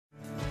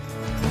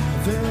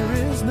There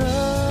is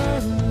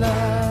none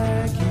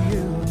like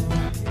you.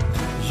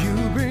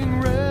 You bring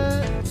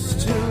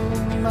rest to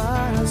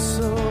my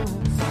soul.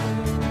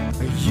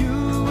 You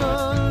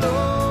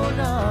alone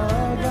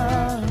are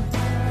God,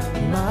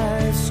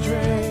 my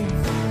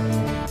strength.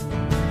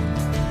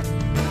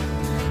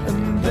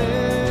 And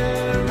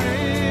there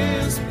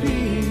is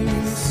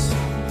peace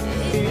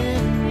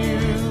in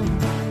you.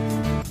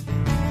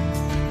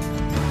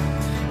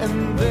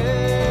 And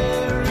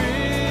there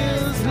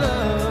is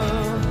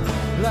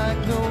love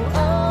like no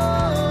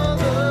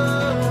other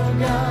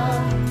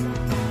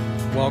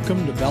God.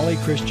 Welcome to Valley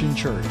Christian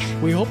Church.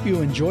 We hope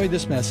you enjoy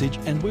this message,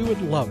 and we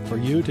would love for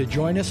you to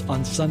join us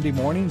on Sunday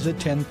mornings at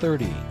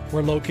 10:30.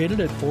 We're located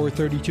at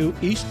 432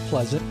 East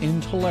Pleasant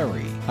in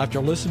Tulare. After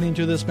listening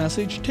to this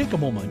message, take a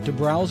moment to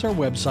browse our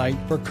website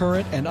for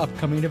current and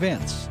upcoming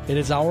events. It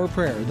is our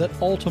prayer that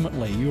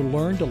ultimately you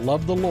learn to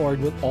love the Lord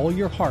with all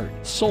your heart,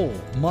 soul,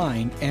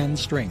 mind, and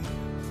strength.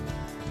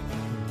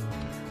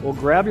 Well,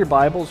 grab your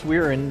Bibles.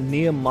 We're in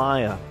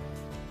Nehemiah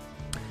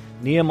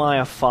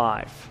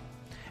 5.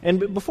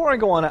 And before I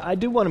go on, I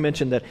do want to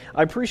mention that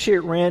I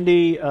appreciate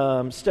Randy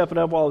stepping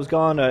up while I was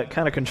gone to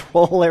kind of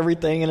control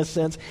everything in a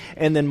sense.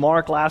 And then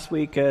Mark last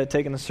week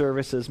taking the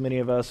service, as many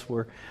of us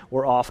were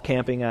off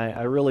camping.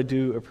 I really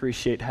do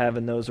appreciate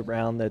having those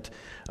around that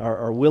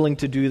are willing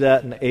to do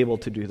that and able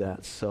to do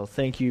that. So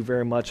thank you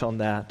very much on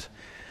that.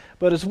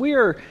 But as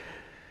we're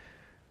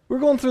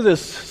going through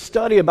this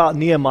study about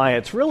Nehemiah,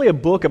 it's really a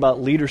book about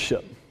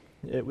leadership.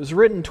 It was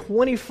written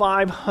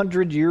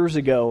 2,500 years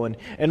ago,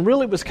 and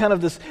really was kind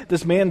of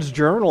this man's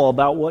journal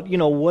about what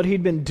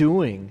he'd been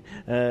doing.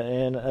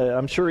 And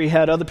I'm sure he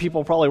had other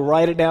people probably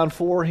write it down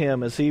for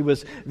him, as he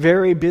was a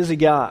very busy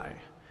guy.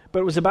 But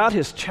it was about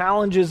his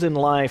challenges in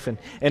life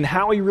and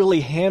how he really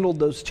handled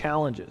those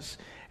challenges.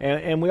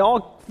 And we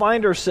all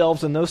find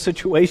ourselves in those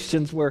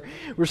situations where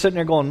we're sitting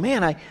there going,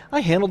 man,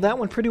 I handled that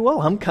one pretty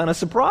well. I'm kind of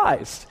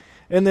surprised.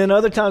 And then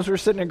other times we're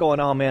sitting there going,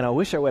 oh man, I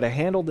wish I would have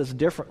handled this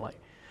differently.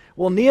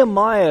 Well,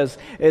 Nehemiah,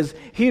 as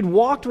he'd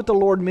walked with the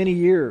Lord many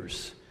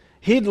years,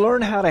 he'd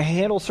learned how to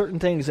handle certain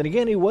things. And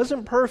again, he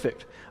wasn't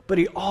perfect, but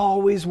he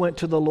always went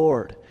to the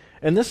Lord.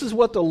 And this is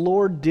what the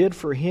Lord did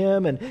for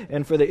him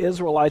and for the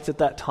Israelites at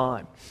that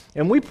time.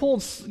 And we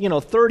pulled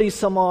 30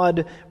 some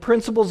odd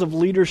principles of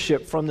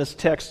leadership from this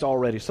text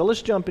already. So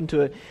let's jump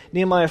into it.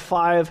 Nehemiah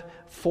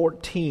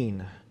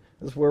 5:14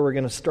 is where we're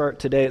going to start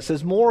today. It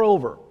says,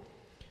 "Moreover,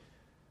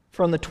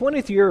 from the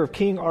 20th year of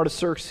King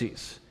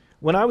Artaxerxes,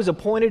 when I was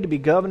appointed to be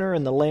governor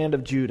in the land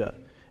of Judah,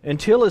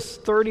 until his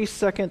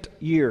 32nd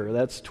year,"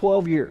 that's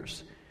 12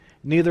 years,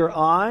 "neither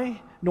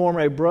I nor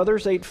my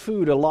brothers ate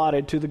food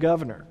allotted to the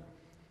governor.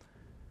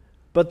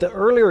 But the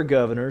earlier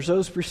governors,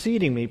 those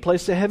preceding me,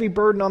 placed a heavy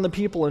burden on the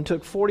people and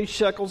took 40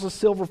 shekels of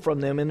silver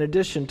from them in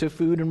addition to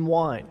food and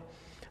wine.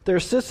 Their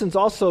assistants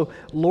also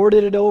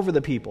lorded it over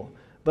the people.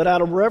 But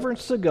out of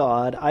reverence to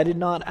God, I did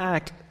not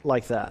act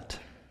like that.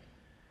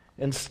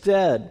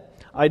 Instead,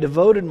 I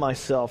devoted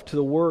myself to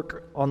the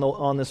work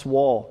on this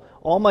wall.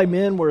 All my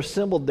men were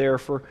assembled there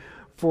for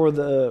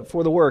the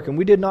work, and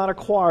we did not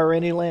acquire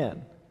any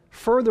land.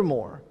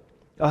 Furthermore,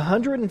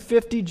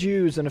 150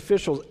 Jews and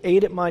officials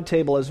ate at my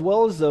table, as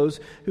well as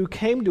those who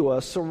came to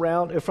us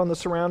from the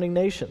surrounding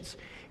nations.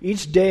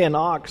 Each day an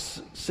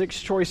ox, 6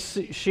 choice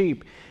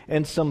sheep,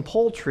 and some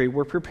poultry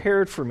were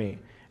prepared for me,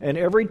 and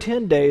every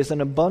 10 days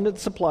an abundant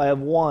supply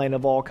of wine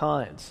of all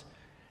kinds.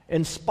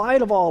 In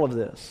spite of all of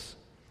this,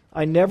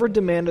 I never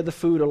demanded the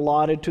food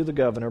allotted to the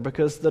governor,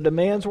 because the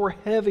demands were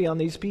heavy on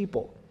these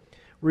people.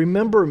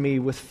 Remember me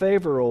with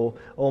favor, O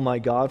my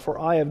God, for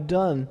I have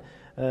done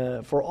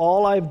for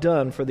all I've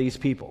done for these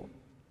people."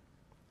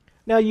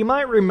 Now, you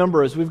might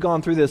remember as we've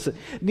gone through this,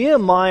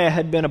 Nehemiah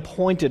had been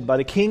appointed by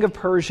the king of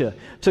Persia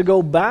to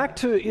go back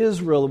to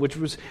Israel, which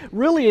was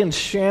really in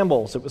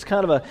shambles. It was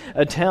kind of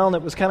a town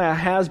that was kind of a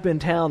has-been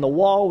town. The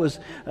wall was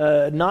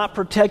not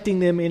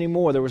protecting them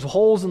anymore. There was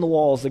holes in the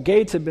walls. The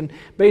gates had been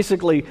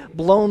basically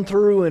blown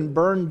through and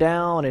burned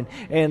down.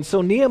 And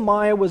so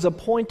Nehemiah was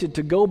appointed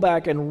to go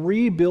back and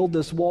rebuild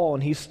this wall,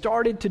 and he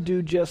started to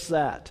do just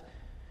that.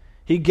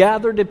 He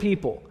gathered the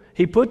people.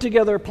 He put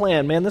together a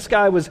plan. Man, this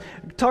guy was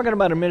talking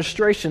about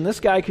administration. This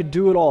guy could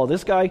do it all.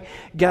 This guy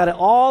got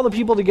all the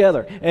people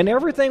together. And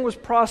everything was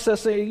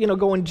processing,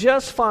 going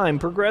just fine,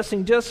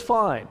 progressing just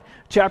fine.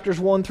 Chapters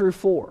 1 through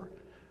 4.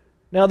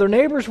 Now, their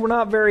neighbors were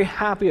not very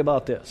happy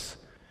about this.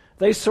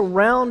 They were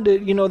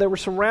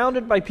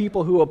surrounded by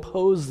people who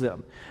opposed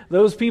them.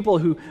 Those people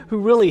who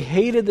really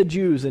hated the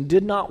Jews and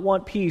did not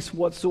want peace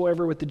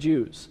whatsoever with the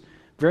Jews.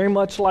 Very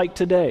much like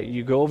today.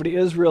 You go over to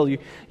Israel,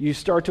 you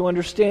start to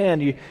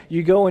understand.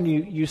 You go and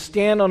you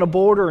stand on a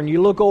border and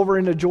you look over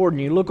into Jordan,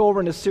 you look over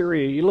into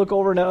Syria, you look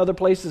over into other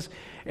places,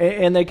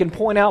 and they can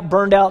point out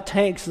burned out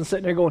tanks and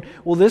sitting there going,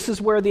 well, this is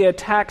where the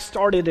attack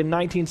started in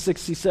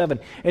 1967.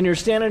 And you're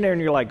standing there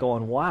and you're like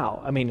going,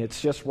 wow,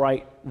 it's just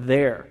right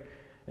there.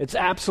 It's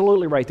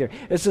absolutely right there.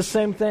 It's the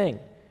same thing.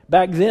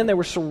 Back then, they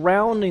were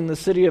surrounding the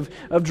city of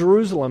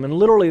Jerusalem, and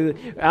literally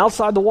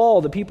outside the wall,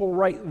 the people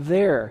right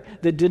there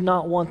that did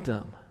not want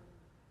them.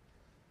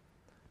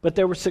 But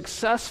they were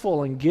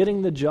successful in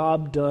getting the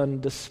job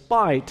done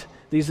despite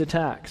these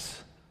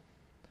attacks.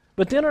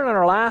 But then in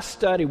our last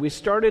study, we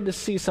started to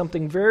see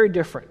something very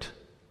different.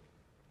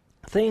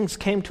 Things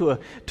came to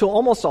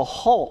almost a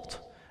halt,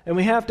 and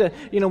we had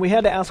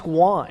to ask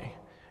why.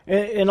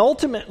 And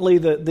ultimately,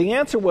 the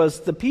answer was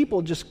the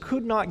people just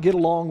could not get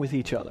along with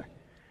each other.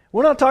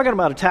 We're not talking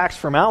about attacks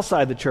from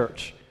outside the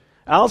church,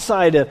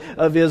 outside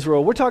of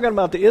Israel. We're talking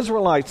about the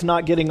Israelites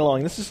not getting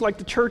along. This is like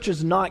the church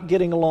is not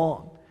getting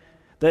along.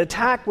 The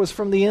attack was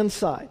from the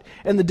inside.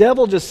 And the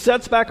devil just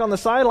sits back on the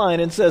sideline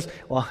and says,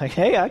 well,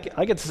 hey,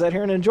 I get to sit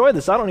here and enjoy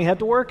this. I don't even have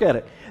to work at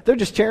it. They're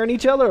just tearing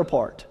each other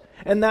apart.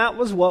 And that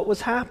was what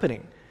was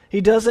happening. He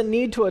doesn't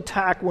need to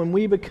attack when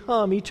we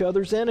become each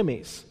other's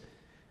enemies.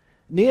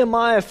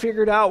 Nehemiah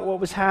figured out what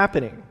was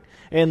happening.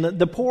 And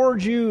the poor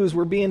Jews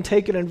were being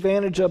taken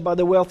advantage of by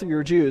the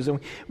wealthier Jews.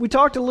 And we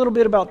talked a little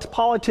bit about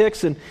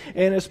politics, and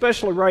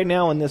especially right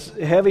now in this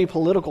heavy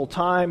political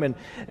time,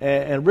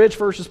 and rich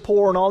versus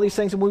poor and all these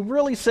things. And we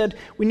really said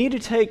we need to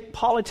take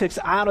politics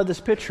out of this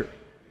picture.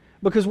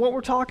 Because what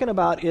we're talking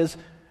about is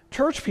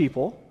church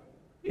people,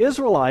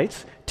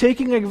 Israelites,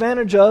 taking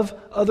advantage of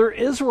other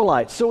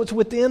Israelites. So it's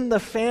within the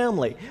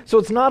family. So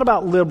it's not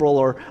about liberal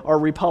or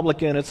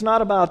Republican. It's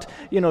not about,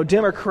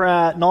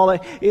 Democrat and all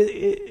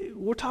that.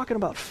 We're talking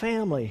about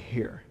family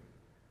here.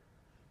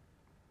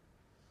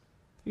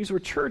 These were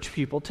church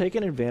people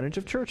taking advantage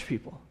of church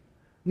people.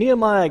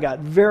 Nehemiah got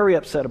very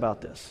upset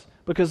about this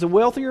because the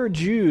wealthier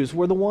Jews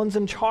were the ones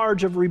in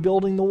charge of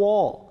rebuilding the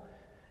wall.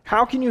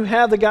 How can you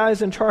have the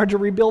guys in charge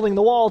of rebuilding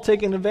the wall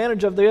taking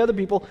advantage of the other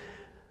people?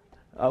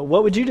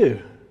 What would you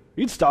do?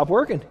 You'd stop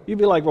working. You'd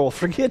be like, well,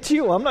 forget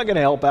you. I'm not going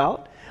to help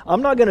out.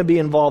 I'm not going to be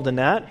involved in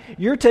that.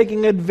 You're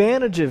taking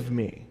advantage of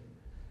me.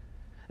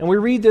 And we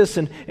read this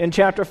in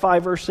chapter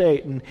 5, verse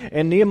 8.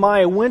 And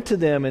Nehemiah went to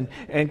them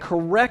and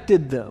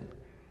corrected them.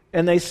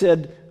 And they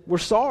said, we're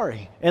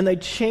sorry. And they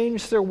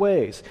changed their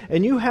ways.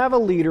 And you have a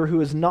leader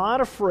who is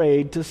not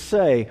afraid to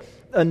say,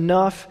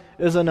 enough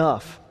is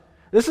enough.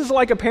 This is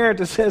like a parent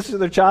that says to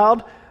their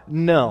child,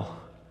 no,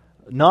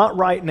 not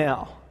right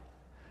now.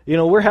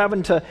 We're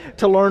having to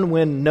learn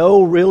when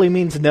no really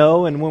means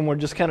no and when we're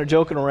just kind of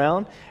joking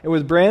around. And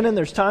with Brandon,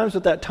 there's times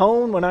with that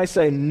tone when I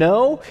say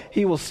no,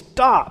 he will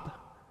stop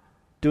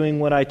doing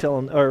what I tell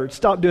him, or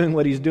stop doing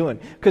what he's doing,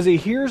 because he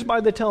hears by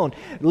the tone.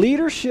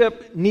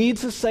 Leadership needs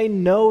to say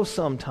no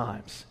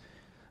sometimes.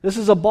 This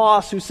is a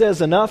boss who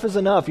says enough is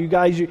enough. You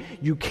guys,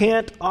 you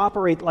can't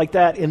operate like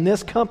that in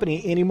this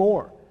company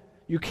anymore.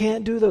 You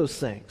can't do those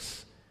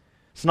things.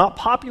 It's not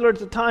popular at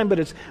the time, but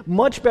it's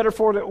much better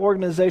for the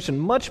organization,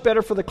 much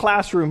better for the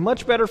classroom,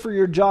 much better for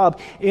your job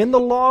in the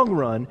long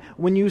run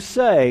when you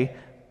say,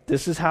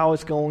 this is how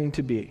it's going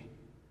to be.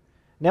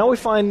 Now we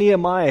find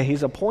Nehemiah,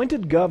 he's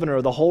appointed governor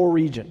of the whole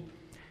region.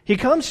 He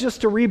comes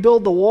just to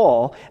rebuild the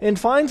wall and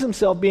finds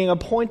himself being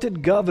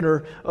appointed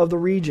governor of the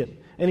region.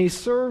 And he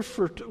served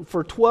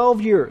for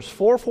 12 years,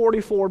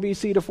 444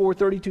 BC to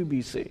 432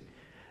 BC.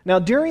 Now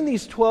during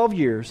these 12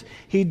 years,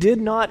 he did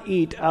not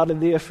eat out of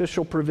the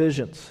official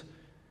provisions.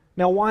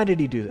 Now, why did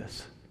he do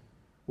this?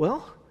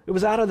 Well, it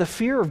was out of the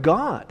fear of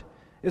God.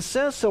 It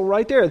says so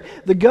right there.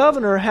 The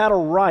governor had a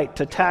right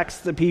to tax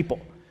the people.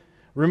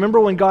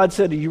 Remember when God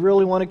said, do you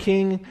really want a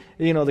king?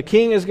 The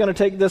king is going to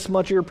take this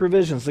much of your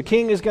provisions. The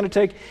king is going to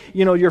take,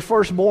 your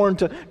firstborn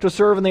to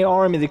serve in the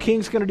army. The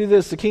king's going to do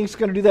this. The king's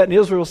going to do that. And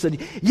Israel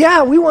said,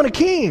 yeah, we want a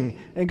king.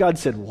 And God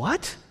said,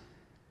 what?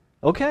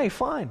 Okay,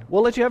 fine.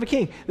 We'll let you have a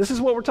king. This is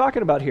what we're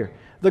talking about here.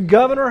 The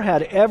governor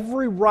had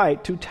every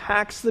right to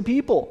tax the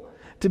people,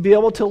 to be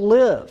able to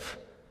live.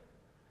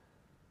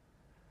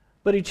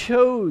 But he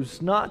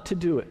chose not to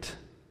do it.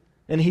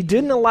 And he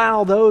didn't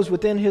allow those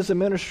within his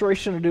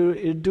administration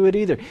to do it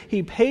either.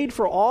 He paid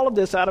for all of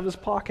this out of his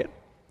pocket.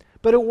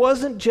 But it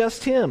wasn't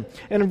just him.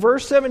 And in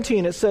verse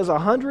 17 it says,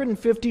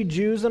 150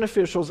 Jews and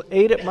officials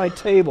ate at my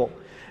table,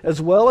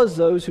 as well as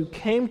those who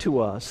came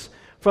to us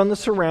from the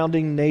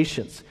surrounding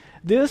nations.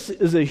 This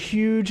is a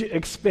huge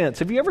expense.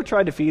 Have you ever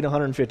tried to feed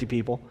 150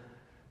 people?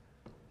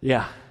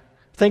 Yeah.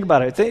 Think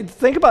about it.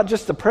 Think about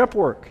just the prep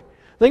work.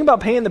 Think about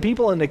paying the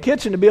people in the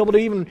kitchen to be able to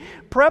even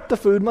prep the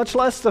food, much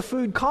less the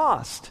food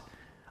cost.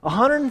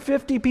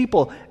 150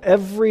 people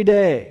every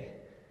day.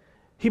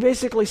 He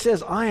basically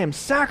says, I am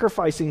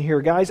sacrificing here,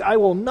 guys. I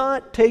will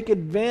not take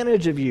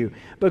advantage of you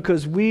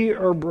because we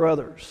are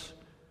brothers.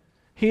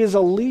 He is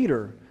a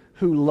leader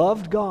who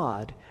loved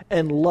God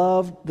and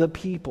loved the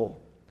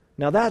people.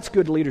 Now that's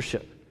good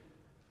leadership.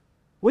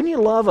 Wouldn't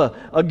you love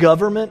a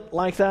government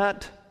like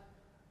that?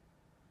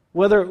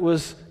 Whether it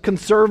was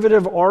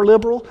conservative or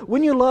liberal,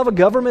 wouldn't you love a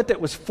government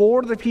that was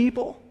for the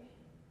people?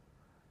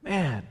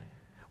 Man,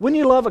 wouldn't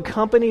you love a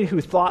company who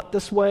thought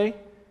this way?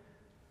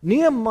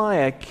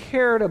 Nehemiah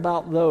cared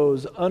about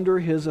those under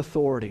his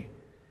authority.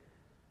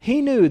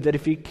 He knew that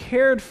if he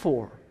cared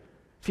for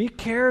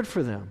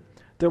them,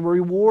 the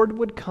reward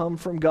would come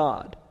from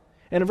God.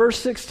 And in verse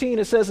 16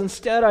 it says,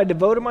 instead I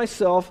devoted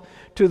myself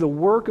to the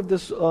work of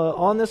this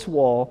on this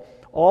wall.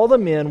 All the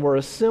men were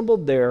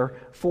assembled there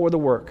for the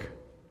work.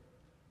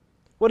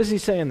 What is he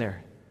saying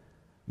there?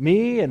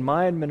 me and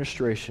my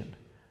administration,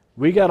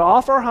 we got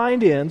off our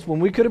hind ends when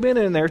we could have been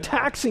in there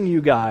taxing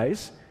you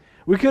guys.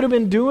 We could have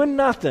been doing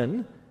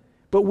nothing,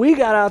 but we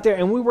got out there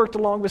and we worked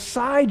along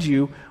beside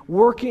you,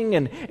 working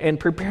and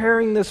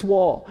preparing this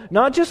wall.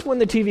 Not just when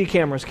the TV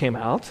cameras came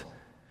out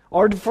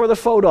or for the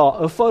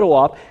photo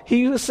op.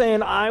 He was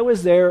saying, I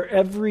was there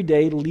every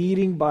day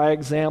leading by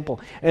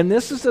example. And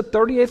this is the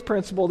 38th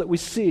principle that we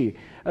see.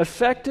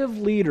 Effective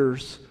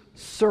leaders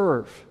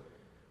serve.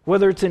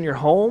 Whether it's in your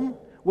home,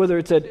 whether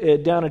it's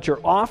down at your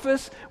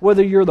office,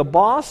 whether you're the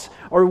boss,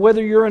 or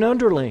whether you're an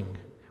underling.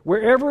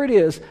 Wherever it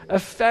is,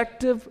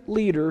 effective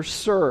leaders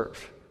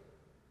serve.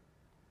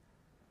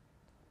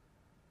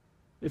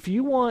 If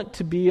you want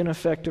to be an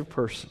effective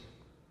person,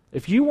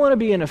 if you want to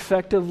be an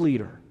effective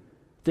leader,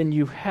 then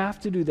you have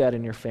to do that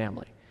in your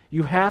family.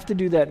 You have to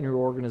do that in your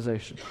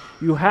organization.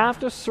 You have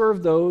to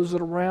serve those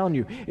that are around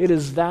you. It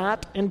is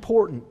that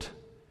important.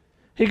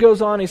 He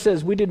goes on, he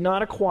says, we did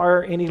not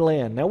acquire any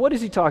land. Now, what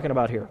is he talking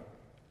about here?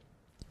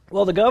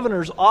 Well, the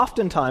governors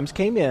oftentimes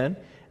came in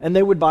and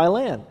they would buy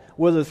land,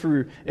 whether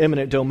through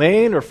eminent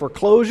domain or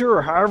foreclosure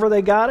or however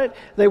they got it,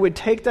 they would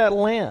take that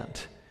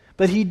land.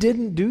 But he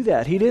didn't do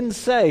that. He didn't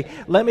say,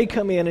 let me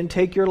come in and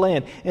take your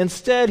land.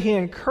 Instead, he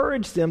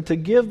encouraged them to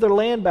give their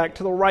land back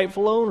to the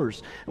rightful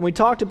owners. And we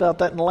talked about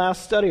that in the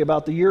last study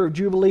about the year of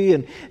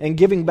Jubilee and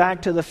giving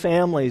back to the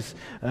families.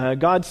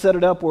 God set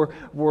it up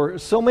where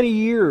so many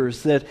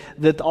years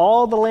that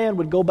all the land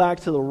would go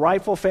back to the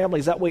rightful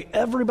families. That way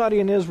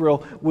everybody in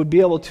Israel would be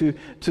able to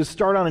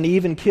start on an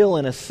even keel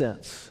in a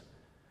sense.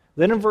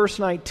 Then in verse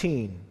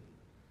 19,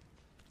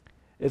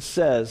 it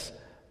says,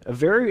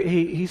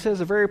 he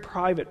says a very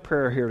private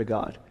prayer here to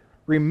God.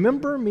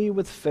 Remember me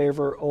with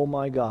favor, O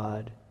my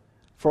God,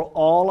 for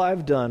all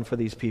I've done for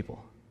these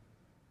people.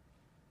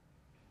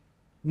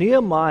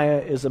 Nehemiah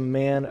is a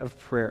man of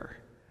prayer.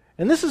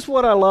 And this is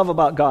what I love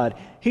about God.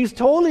 He's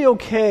totally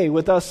okay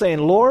with us saying,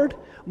 Lord,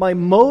 my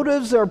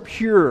motives are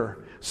pure,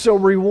 so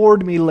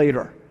reward me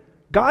later.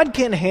 God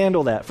can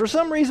handle that. For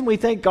some reason, we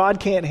think God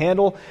can't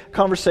handle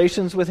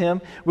conversations with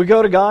Him. We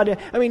go to God.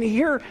 I mean,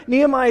 here,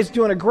 Nehemiah is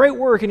doing a great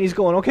work, and he's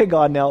going, okay,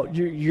 God, now,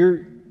 you're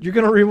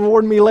going to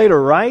reward me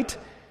later, right?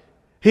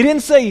 He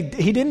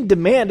didn't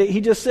demand it.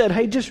 He just said,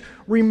 hey, just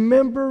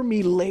remember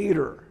me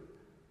later.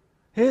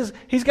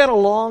 He's got a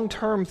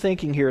long-term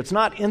thinking here. It's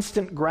not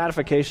instant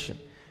gratification.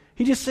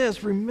 He just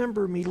says,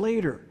 remember me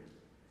later.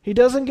 He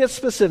doesn't get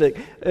specific.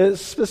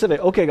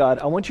 Okay, God,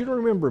 I want you to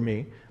remember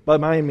me by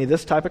buying me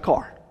this type of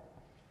car.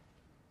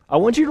 I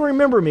want you to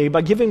remember me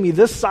by giving me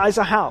this size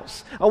of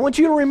house. I want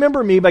you to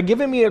remember me by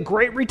giving me a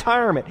great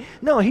retirement.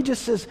 No, he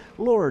just says,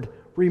 Lord,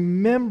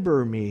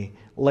 remember me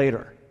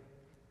later.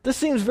 This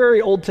seems very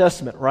Old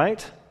Testament,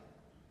 right?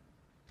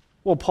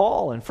 Well,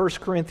 Paul in 1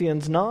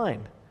 Corinthians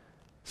 9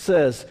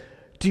 says,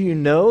 do you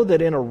know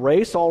that in a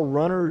race all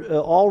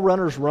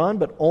runners run,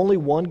 but only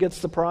one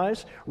gets the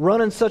prize? Run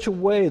in such a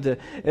way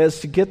as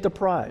to get the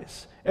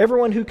prize.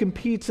 Everyone who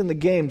competes in the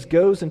games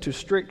goes into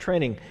strict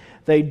training.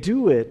 They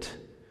do it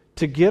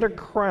to get a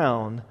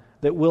crown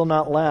that will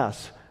not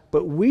last,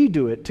 but we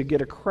do it to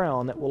get a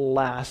crown that will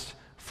last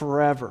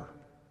forever.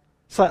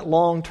 It's that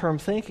long-term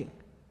thinking.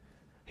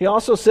 He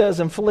also says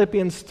in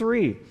Philippians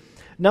 3,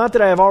 not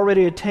that I have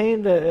already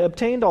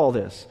obtained all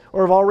this,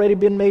 or have already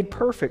been made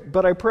perfect,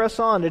 but I press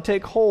on to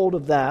take hold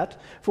of that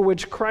for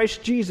which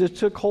Christ Jesus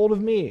took hold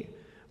of me.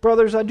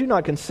 Brothers, I do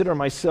not consider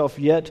myself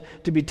yet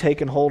to be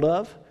taken hold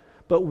of,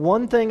 but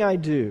one thing I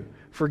do,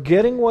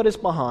 forgetting what is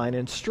behind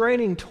and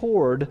straining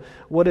toward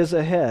what is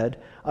ahead,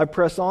 I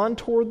press on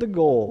toward the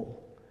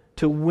goal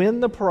to win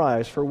the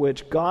prize for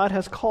which God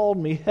has called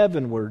me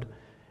heavenward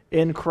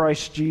in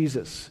Christ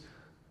Jesus.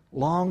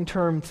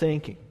 Long-term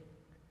thinking.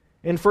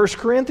 In 1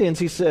 Corinthians,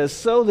 he says,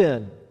 so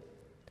then,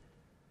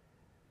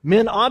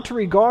 men ought to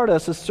regard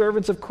us as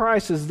servants of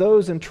Christ, as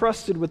those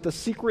entrusted with the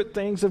secret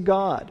things of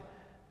God.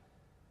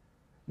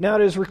 Now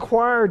it is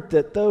required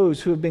that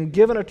those who have been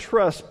given a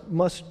trust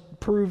must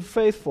prove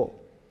faithful.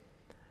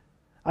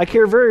 I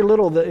care very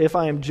little that if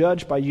I am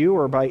judged by you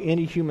or by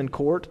any human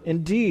court.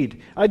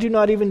 Indeed, I do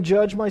not even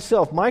judge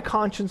myself. My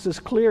conscience is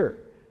clear,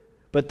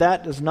 but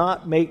that does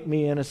not make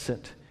me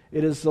innocent.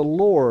 It is the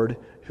Lord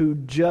who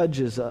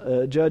judges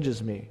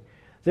me.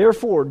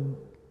 Therefore,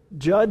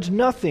 judge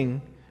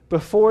nothing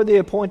before the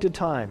appointed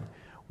time.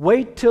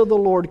 Wait till the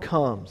Lord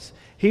comes.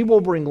 He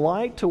will bring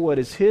light to what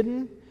is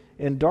hidden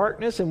in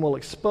darkness and will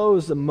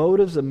expose the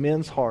motives of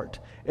men's heart.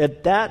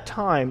 At that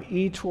time,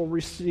 each will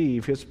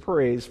receive his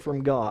praise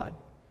from God.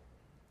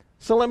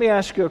 So let me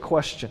ask you a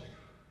question.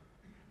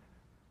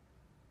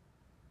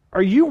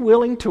 Are you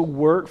willing to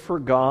work for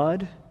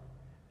God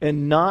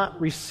and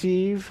not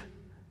receive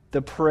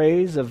the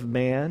praise of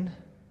man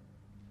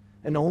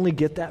and only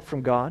get that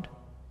from God?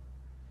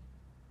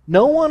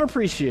 No one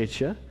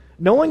appreciates you.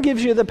 No one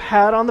gives you the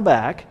pat on the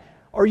back.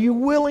 Are you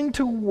willing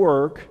to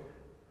work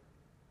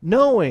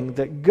knowing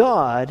that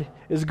God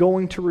is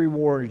going to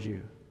reward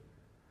you?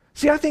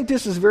 See, I think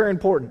this is very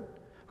important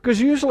because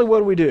usually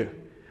what do?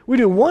 We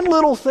do one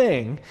little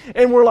thing,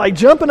 and we're like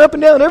jumping up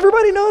and down.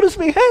 Everybody notice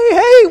me.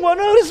 Hey, well,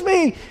 notice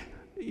me.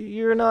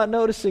 You're not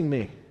noticing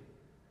me.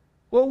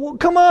 Well,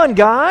 come on,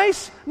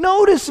 guys.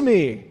 Notice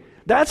me.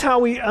 That's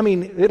how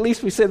at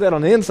least we say that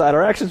on the inside.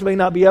 Our actions may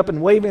not be up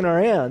and waving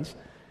our hands,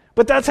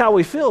 but that's how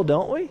we feel,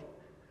 don't we?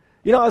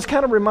 You know, I was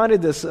kind of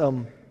reminded this.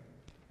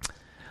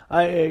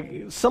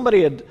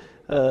 Somebody had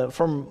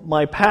from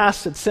my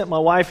past had sent my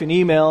wife an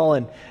email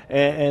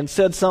and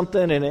said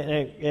something, and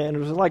it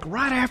was like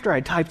right after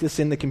I typed this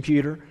in the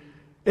computer.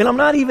 And I'm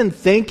not even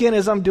thinking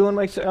as I'm doing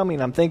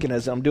I'm thinking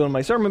as I'm doing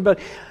my sermon, but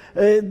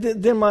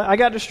then I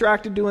got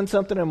distracted doing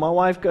something, and my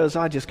wife goes,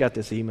 I just got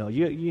this email.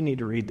 You need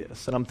to read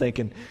this. And I'm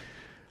thinking,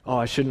 oh,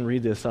 I shouldn't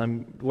read this.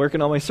 I'm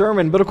working on my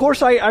sermon. But of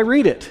course I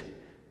read it.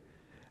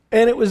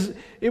 And it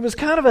was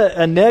kind of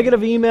a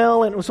negative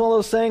email, and it was one of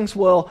those things,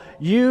 well,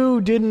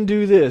 you didn't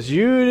do this,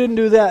 you didn't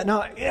do that.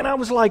 And I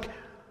was like,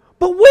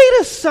 but wait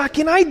a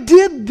second, I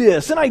did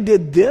this, and I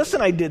did this,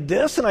 and I did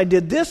this, and I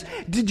did this.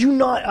 Did you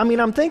not,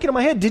 I'm thinking in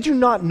my head, did you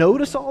not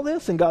notice all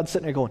this? And God's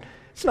sitting there going,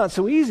 it's not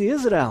so easy,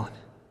 is it, Alan?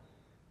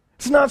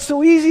 It's not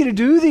so easy to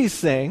do these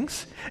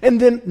things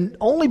and then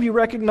only be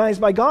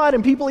recognized by God,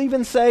 and people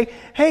even say,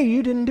 hey,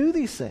 you didn't do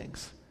these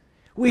things.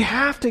 We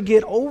have to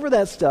get over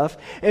that stuff,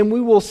 and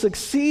we will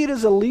succeed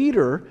as a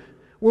leader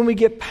when we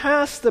get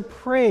past the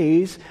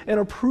praise and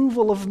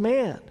approval of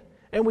man,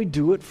 and we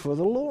do it for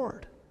the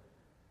Lord.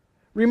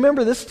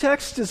 Remember, this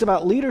text is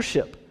about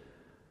leadership,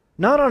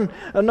 not on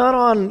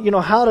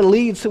how to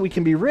lead so we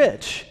can be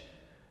rich,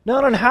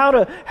 not on how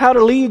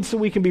to lead so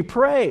we can be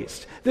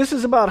praised. This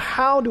is about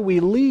how do we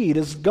lead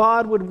as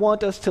God would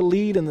want us to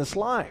lead in this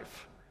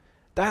life.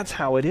 That's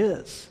how it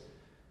is.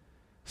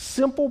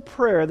 Simple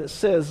prayer that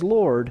says,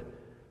 Lord,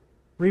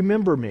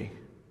 remember me.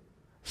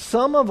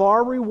 Some of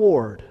our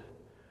reward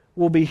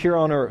will be here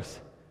on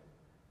earth.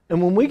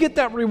 And when we get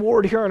that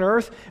reward here on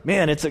earth,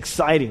 man, it's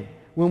exciting.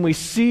 When we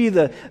see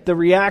the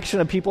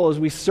reaction of people as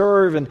we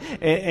serve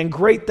and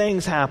great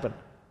things happen.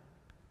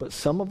 But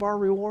some of our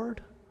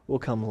reward will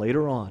come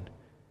later on.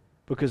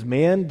 Because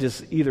man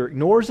just either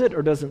ignores it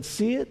or doesn't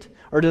see it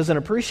or doesn't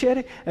appreciate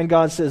it. And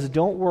God says,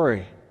 don't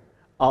worry,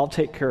 I'll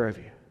take care of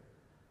you.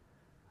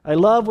 I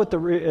love what the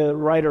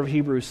writer of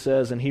Hebrews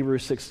says in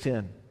Hebrews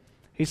 6:10.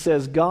 He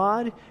says,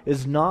 God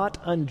is not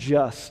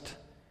unjust.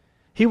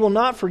 He will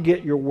not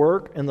forget your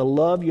work and the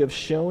love you have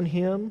shown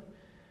Him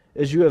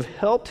as you have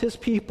helped His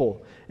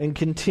people and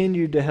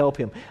continued to help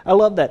Him. I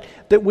love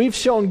that we've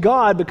shown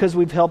God because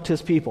we've helped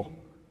His people.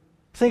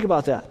 Think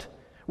about that.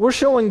 We're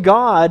showing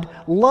God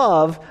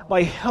love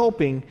by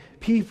helping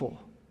people.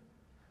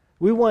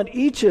 We want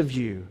each of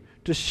you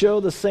to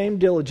show the same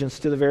diligence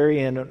to the very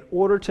end in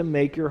order to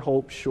make your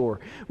hope sure.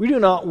 We do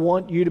not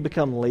want you to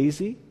become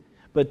lazy,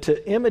 but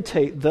to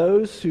imitate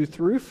those who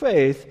through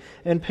faith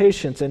and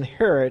patience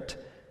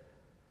inherit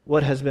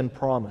what has been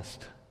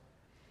promised.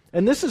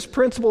 And this is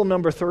principle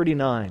number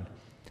 39.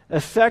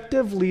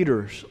 Effective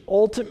leaders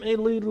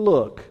ultimately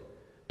look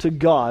to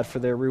God for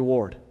their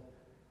reward.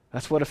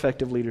 That's what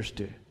effective leaders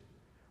do.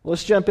 Well,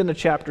 let's jump into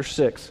chapter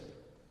 6.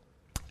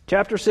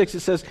 Chapter 6, it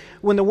says,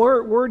 when the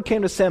word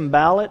came to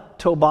Sanballat,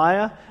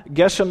 Tobiah,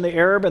 Geshem the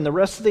Arab, and the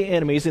rest of the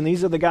enemies, and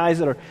these are the guys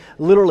that are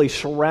literally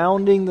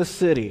surrounding the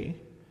city,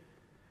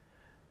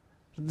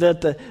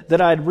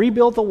 that I had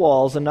rebuilt the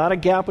walls and not a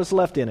gap was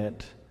left in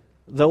it,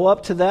 though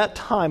up to that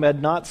time I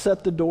had not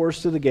set the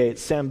doors to the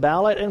gates,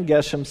 Sanballat and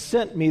Geshem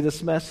sent me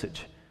this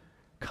message.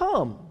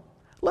 Come,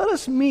 let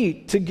us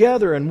meet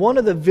together in one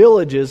of the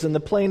villages in the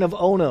plain of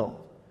Ono.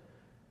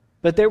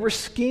 But they were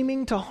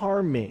scheming to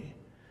harm me.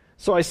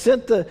 So I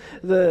sent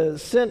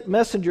sent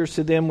messengers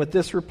to them with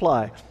this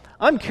reply.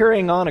 I'm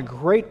carrying on a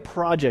great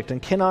project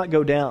and cannot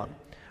go down.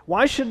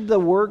 Why should the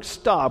work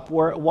stop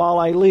while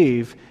I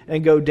leave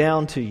and go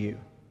down to you?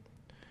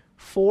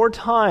 4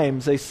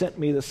 times they sent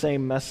me the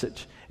same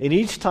message, and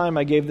each time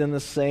I gave them the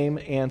same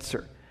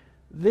answer.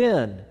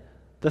 Then,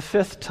 the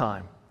 5th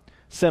time,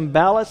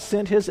 Sanballat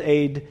sent his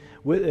aid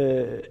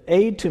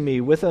to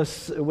me with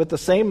the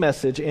same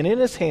message, and in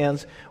his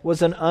hands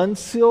was an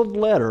unsealed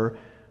letter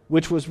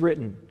which was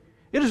written.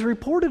 It is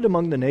reported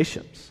among the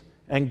nations,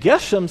 and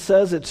Geshem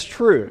says it's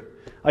true.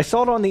 I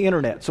saw it on the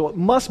internet, so it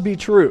must be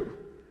true.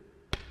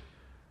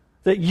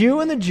 That you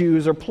and the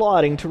Jews are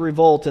plotting to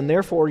revolt, and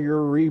therefore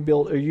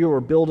you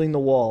are building the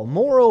wall.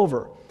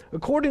 Moreover,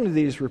 according to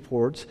these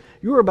reports,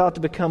 you are about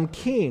to become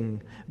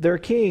their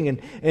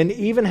king, and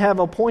even have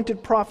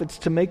appointed prophets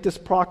to make this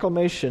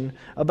proclamation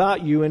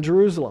about you in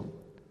Jerusalem.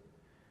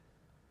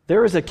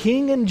 There is a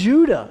king in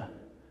Judah.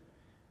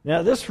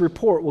 Now this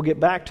report will get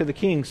back to the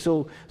king,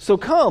 so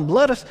come,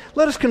 let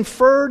us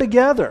confer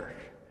together.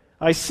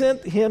 I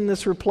sent him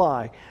this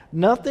reply.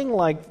 Nothing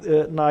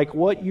like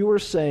what you are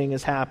saying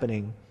is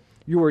happening.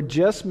 You are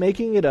just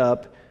making it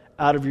up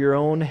out of your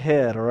own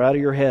head or out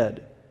of your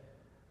head.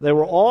 They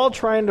were all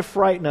trying to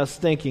frighten us,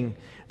 thinking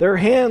their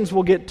hands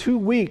will get too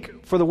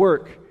weak for the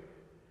work.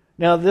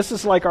 Now, this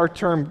is like our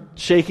term,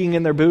 shaking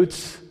in their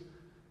boots.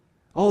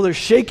 Oh, they're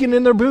shaking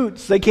in their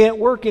boots. They can't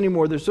work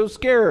anymore. They're so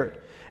scared.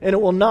 And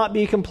it will not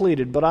be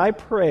completed. But I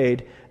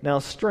prayed, now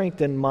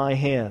strengthen my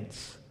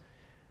hands.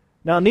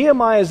 Now,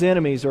 Nehemiah's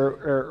enemies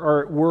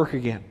are at work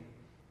again.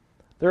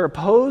 They're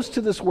opposed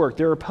to this work.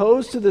 They're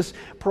opposed to this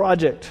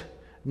project.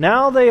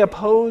 Now they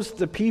oppose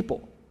the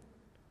people.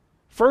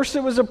 First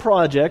it was a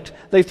project.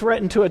 They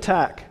threatened to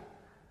attack.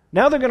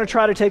 Now they're going to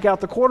try to take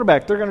out the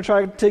quarterback. They're going to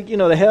try to take,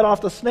 the head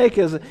off the snake,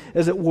 as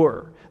it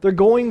were. They're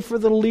going for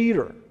the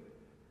leader.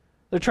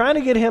 They're trying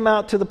to get him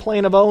out to the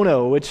plain of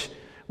Ono, which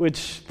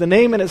the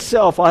name in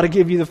itself ought to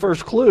give you the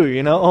first clue,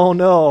 Oh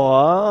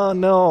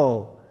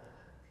no.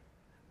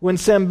 When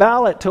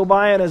Sanballat,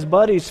 Tobiah, and his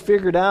buddies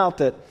figured out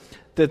that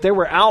they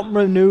were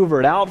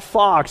outmaneuvered,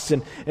 outfoxed,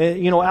 and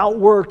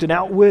outworked and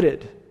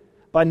outwitted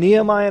by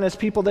Nehemiah and his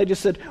people, they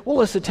just said, well,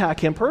 let's attack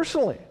him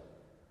personally.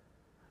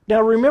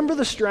 Now remember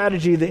the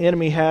strategy the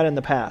enemy had in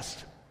the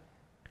past.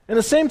 And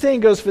the same thing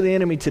goes for the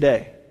enemy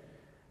today.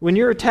 When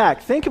you're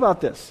attacked, think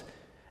about this.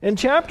 In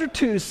chapter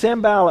 2,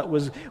 Sanballat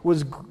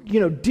was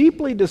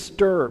deeply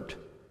disturbed.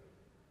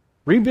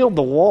 Rebuild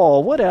the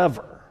wall,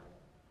 whatever.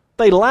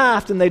 They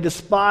laughed and they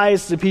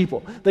despised the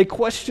people. They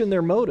questioned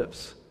their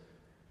motives.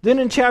 Then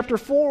in chapter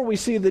 4, we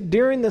see that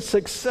during the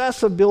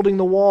success of building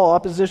the wall,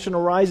 opposition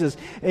arises,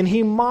 and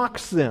he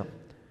mocks them.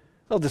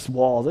 Oh, this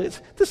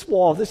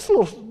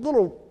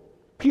little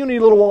puny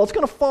little wall, it's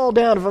going to fall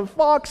down. If a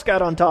fox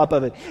got on top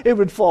of it, it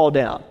would fall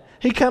down.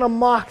 He kind of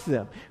mocked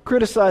them,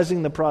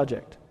 criticizing the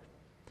project.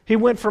 He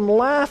went from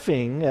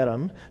laughing at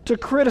them to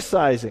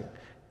criticizing,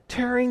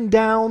 tearing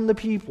down the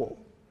people,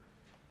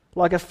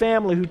 like a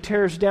family who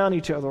tears down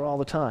each other all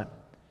the time.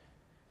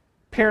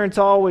 Parents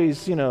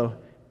always,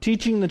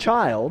 teaching the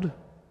child,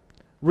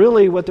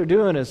 really what they're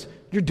doing is,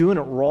 you're doing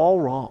it all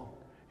wrong.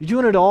 You're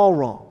doing it all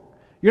wrong.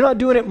 You're not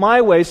doing it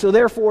my way, so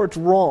therefore it's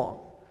wrong.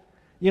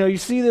 You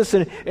see this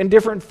in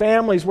different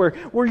families where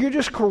you're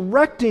just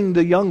correcting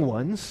the young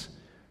ones,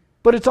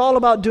 but it's all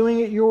about doing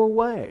it your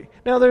way.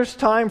 Now, there's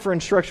time for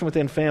instruction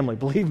within family.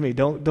 Believe me,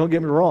 don't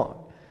get me wrong.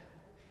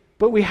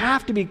 But we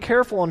have to be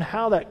careful on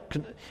how that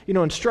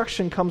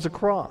instruction comes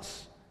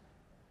across.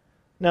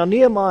 Now,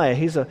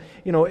 Nehemiah,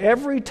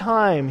 every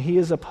time he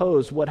is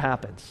opposed, what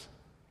happens?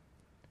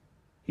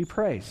 He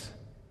prays.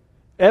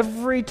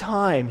 Every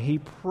time he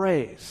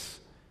prays.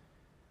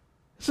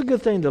 It's a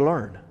good thing to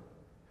learn.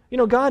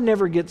 God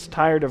never gets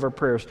tired of our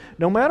prayers,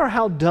 no matter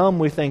how dumb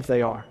we think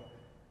they are.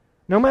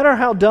 No matter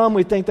how dumb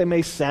we think they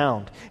may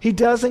sound, He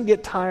doesn't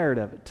get tired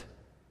of it.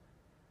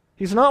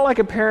 He's not like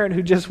a parent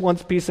who just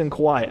wants peace and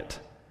quiet.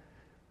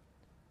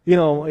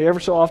 Ever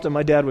so often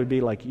my dad would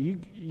be like,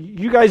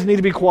 you guys need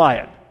to be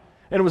quiet.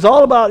 And it was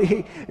all about,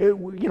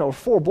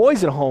 4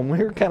 boys at home. We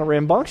were kind of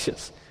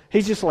rambunctious.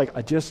 He's just like,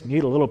 I just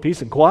need a little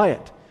peace and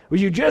quiet. Will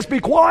you just be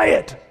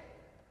quiet?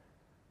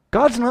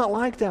 God's not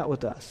like that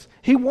with us.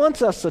 He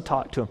wants us to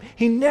talk to Him.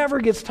 He never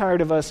gets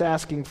tired of us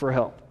asking for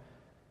help.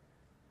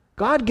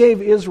 God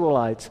gave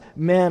Israelites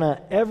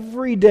manna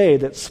every day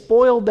that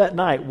spoiled that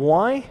night.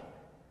 Why?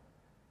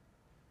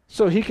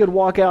 So He could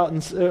walk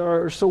out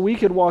so we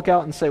could walk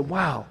out and say,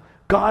 wow,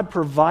 God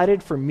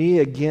provided for me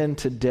again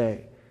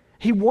today.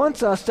 He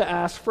wants us to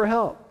ask for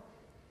help.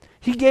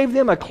 He gave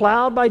them a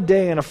cloud by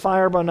day and a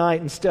fire by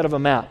night instead of a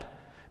map.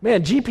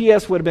 Man,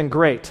 GPS would have been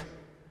great.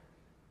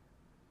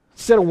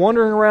 Instead of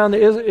wandering around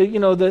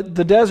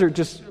the desert,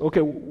 just,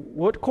 okay,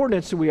 what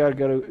coordinates do we got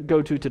to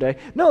go to today?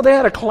 No, they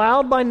had a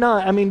cloud by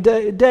night,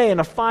 day and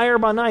a fire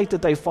by night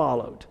that they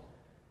followed.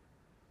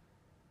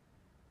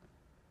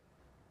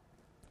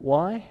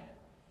 Why?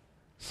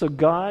 So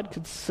God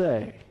could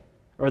say,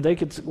 or they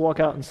could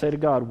walk out and say to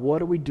God,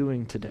 what are we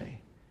doing today?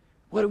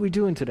 What are we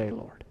doing today,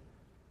 Lord?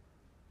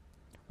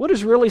 What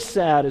is really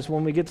sad is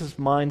when we get this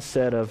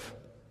mindset of,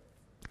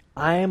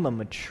 I am a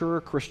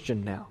mature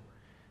Christian now.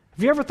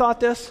 Have you ever thought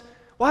this?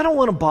 Well, I don't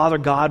want to bother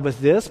God with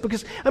this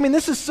because,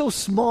 this is so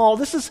small.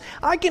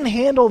 I can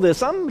handle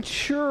this. I'm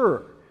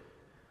mature.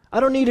 I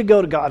don't need to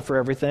go to God for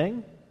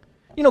everything.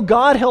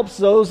 God helps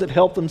those that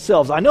help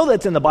themselves. I know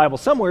that's in the Bible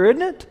somewhere,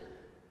 isn't it?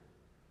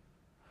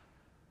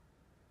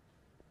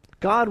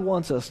 God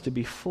wants us to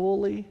be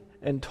fully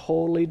and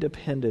totally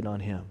dependent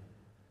on Him.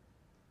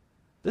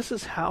 This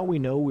is how we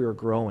know we are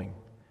growing.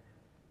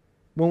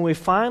 When we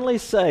finally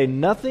say,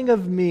 nothing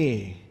of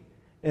me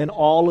and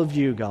all of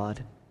you,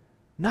 God.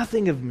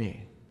 Nothing of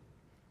me.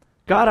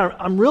 God,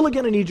 I'm really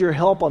going to need your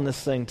help on this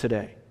thing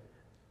today.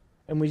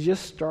 And we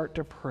just start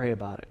to pray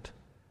about it.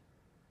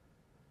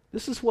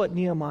 This is what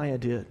Nehemiah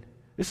did.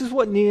 This is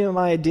what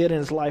Nehemiah did in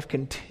his life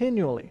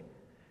continually.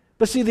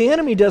 But see, the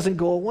enemy doesn't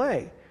go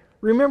away.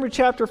 Remember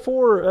chapter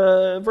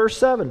 4, verse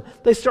 7.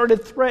 They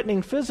started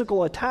threatening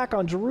physical attack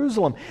on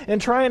Jerusalem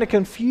and trying to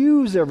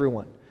confuse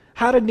everyone.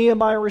 How did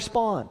Nehemiah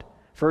respond?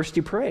 First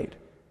he prayed,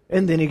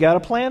 and then he got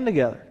a plan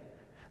together.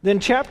 Then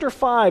chapter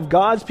 5,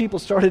 God's people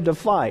started to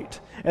fight,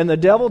 and the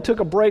devil took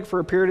a break for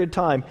a period of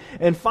time.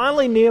 And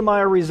finally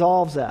Nehemiah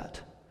resolves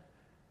that.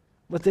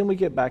 But then we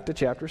get back to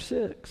chapter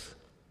 6.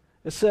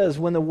 It says,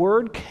 when the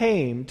word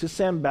came to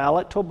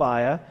Sanballat,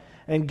 Tobiah,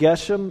 and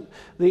Geshem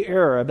the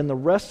Arab, and the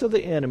rest of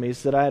the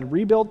enemies that I had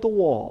rebuilt the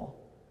wall,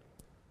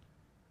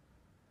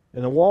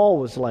 and the wall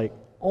was like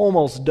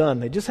almost done.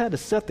 They just had to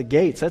set the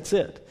gates, that's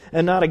it.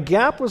 And not a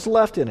gap was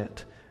left in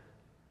it.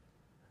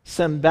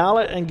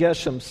 Sanballat and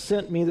Geshem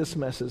sent me this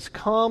message.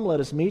 Come,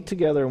 let us meet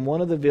together in one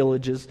of the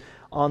villages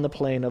on the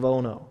plain of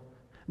Ono.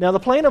 Now, the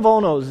plain of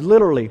Ono is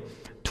literally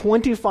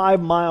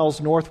 25 miles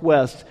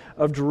northwest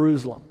of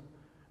Jerusalem.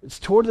 It's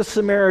toward the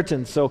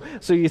Samaritans. So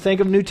you think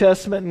of New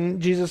Testament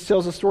and Jesus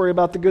tells a story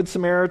about the Good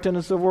Samaritan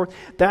and so forth.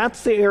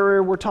 That's the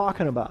area we're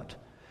talking about.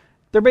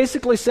 They're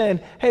basically saying,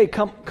 hey,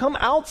 come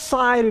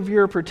outside of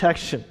your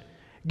protection.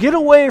 Get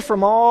away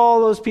from all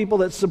those people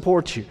that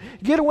support you.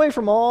 Get away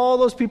from all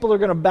those people that are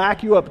going to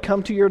back you up,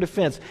 come to your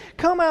defense.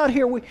 Come out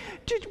here. We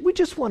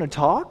just want to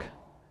talk.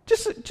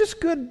 Just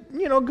good,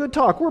 good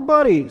talk. We're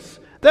buddies.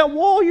 That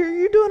wall,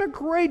 you're doing a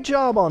great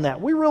job on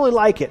that. We really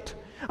like it.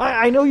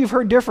 I know you've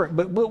heard different,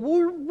 but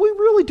we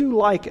really do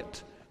like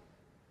it.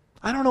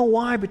 I don't know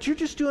why, but you're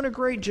just doing a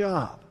great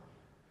job.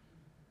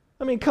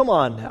 I mean, come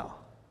on now.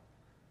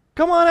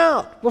 Come on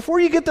out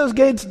before you get those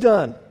gates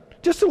done.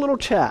 Just a little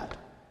chat.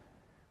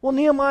 Well,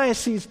 Nehemiah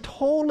sees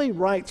totally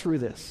right through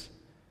this.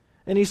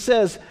 And he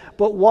says,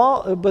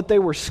 but they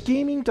were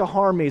scheming to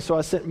harm me, so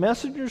I sent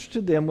messengers to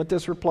them with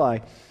this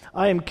reply.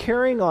 I am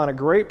carrying on a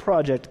great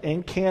project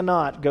and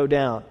cannot go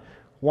down.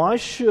 Why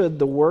should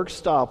the work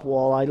stop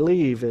while I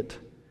leave it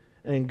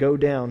and go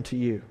down to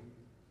you?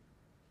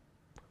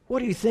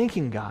 What are you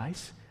thinking,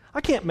 guys?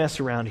 I can't mess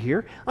around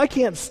here. I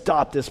can't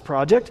stop this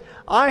project.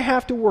 I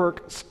have to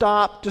work.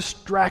 Stop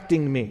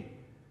distracting me.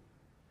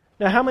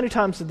 Now, how many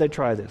times did they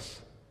try this?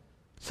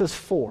 It says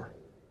 4.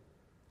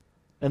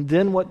 And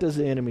then what does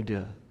the enemy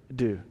do?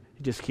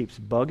 He just keeps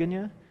bugging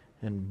you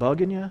and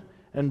bugging you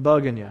and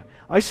bugging you.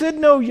 I said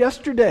no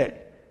yesterday.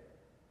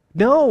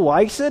 No,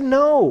 I said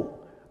no.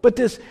 But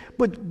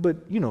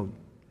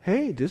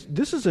hey,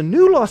 this is a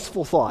new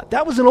lustful thought.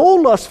 That was an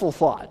old lustful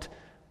thought.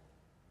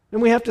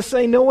 And we have to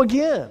say no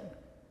again.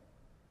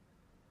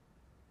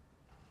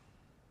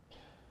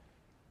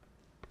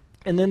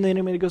 And then the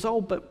enemy goes, oh,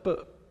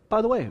 but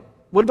by the way,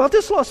 what about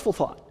this lustful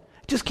thought?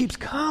 It just keeps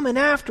coming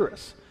after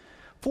us.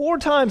 4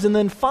 times, and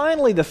then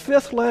finally the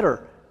 5th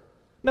letter.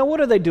 Now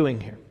what are they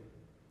doing here?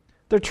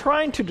 They're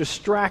trying to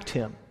distract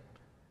him,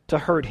 to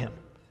hurt him.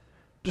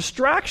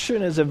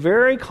 Distraction is a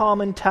very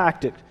common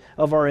tactic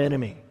of our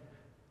enemy.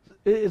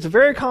 It's a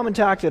very common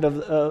tactic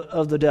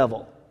of the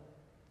devil.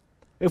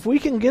 If we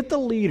can get the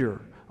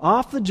leader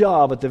off the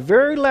job at the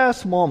very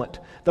last moment,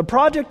 the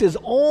project is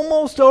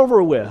almost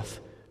over with,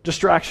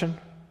 distraction.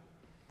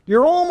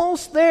 You're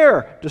almost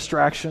there,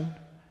 distraction.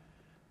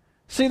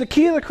 See, the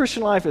key of the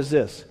Christian life is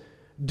this.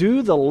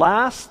 Do the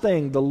last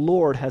thing the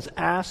Lord has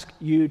asked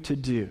you to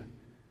do.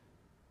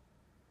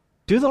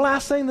 Do the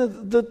last thing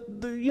that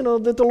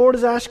the Lord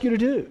has asked you to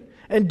do.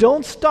 And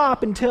don't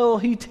stop until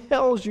He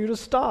tells you to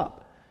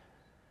stop.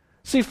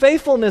 See,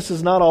 faithfulness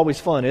is not always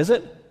fun, is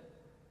it?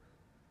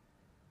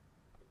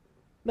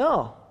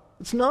 No,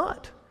 it's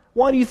not.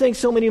 Why do you think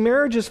so many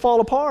marriages fall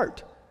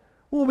apart?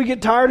 Well, we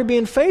get tired of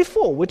being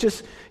faithful, which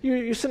is,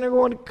 you're sitting there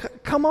going,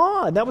 come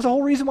on, that was the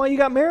whole reason why you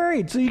got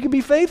married, so you could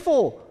be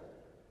faithful.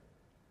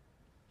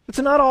 It's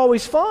not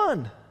always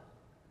fun,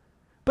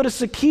 but it's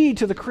the key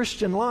to the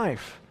Christian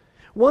life.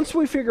 Once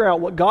we figure out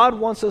what God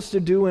wants us to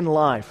do in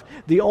life,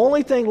 the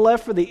only thing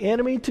left for the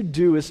enemy to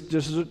do is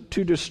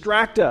to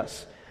distract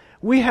us.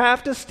 We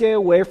have to stay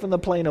away from the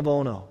plain of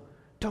Ono.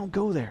 Don't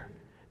go there.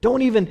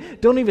 Don't even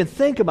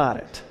think about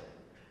it.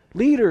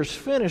 Leaders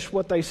finish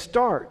what they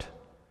start.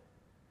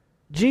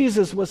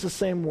 Jesus was the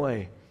same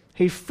way.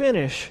 He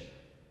finished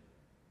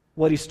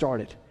what He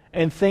started.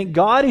 And thank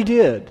God He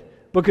did.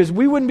 Because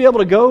we wouldn't be able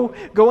to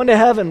go into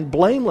heaven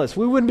blameless.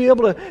 We wouldn't be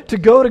able to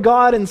go to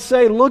God and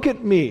say, look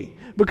at me.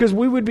 Because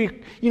we would be,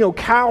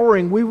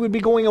 cowering. We would be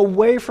going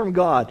away from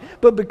God.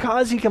 But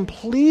because He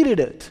completed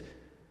it,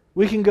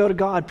 we can go to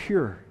God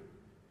pure.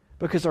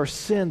 Because our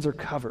sins are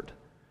covered.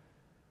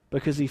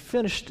 Because He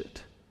finished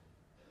it.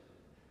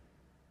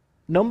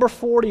 Number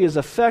 40 is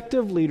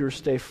effective leaders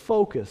stay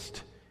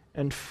focused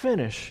and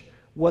finish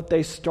what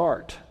they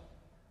start.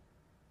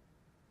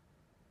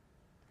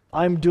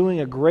 I'm doing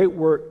a great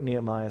work,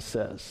 Nehemiah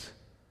says.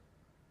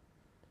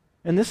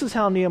 And this is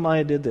how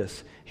Nehemiah did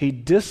this. He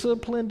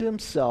disciplined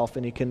himself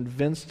and he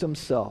convinced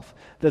himself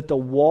that the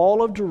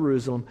wall of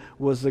Jerusalem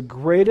was the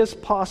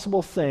greatest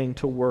possible thing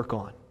to work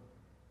on.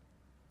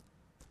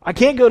 I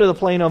can't go to the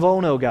plain of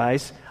Ono,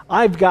 guys.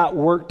 I've got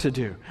work to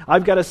do.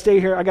 I've got to stay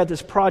here. I got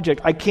this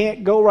project. I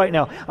can't go right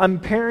now. I'm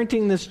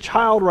parenting this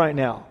child right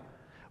now.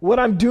 What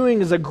I'm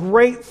doing is a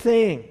great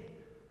thing.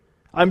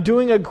 I'm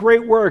doing a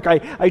great work.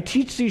 I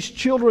teach these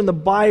children the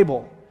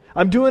Bible.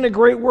 I'm doing a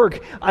great work.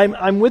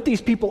 I'm with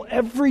these people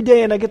every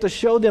day, and I get to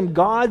show them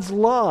God's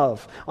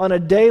love on a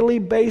daily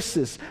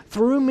basis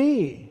through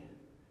me.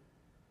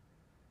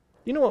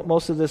 You know what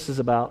most of this is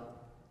about?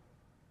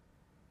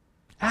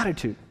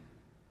 Attitude.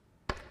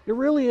 It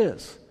really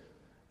is.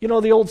 You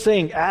know the old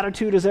saying,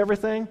 attitude is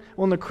everything?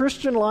 Well, in the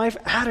Christian life,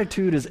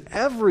 attitude is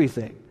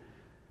everything.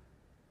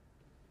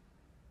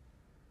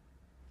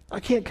 I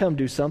can't come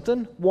do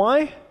something.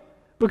 Why?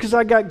 Because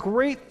I got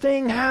great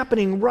thing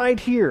happening right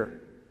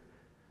here.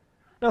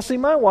 Now see,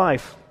 my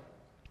wife,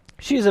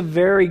 she's a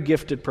very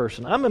gifted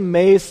person. I'm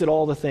amazed at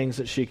all the things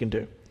that she can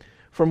do.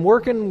 From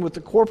working with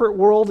the corporate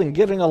world and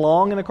getting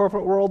along in the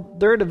corporate world,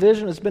 their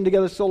division has been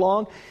together so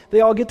long,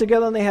 they all get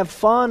together and they have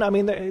fun. I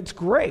mean, it's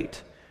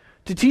great.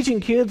 To teaching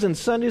kids in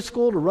Sunday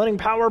school, to running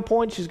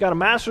PowerPoint. She's got a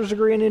master's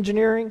degree in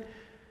engineering.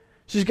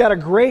 She's got a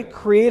great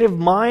creative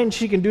mind.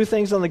 She can do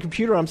things on the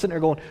computer. I'm sitting there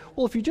going,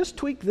 well, if you just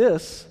tweak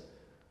this,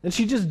 and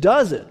she just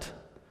does it.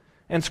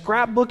 And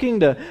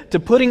scrapbooking to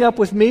putting up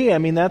with me, I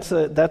mean, that's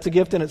a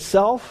gift in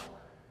itself.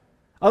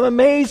 I'm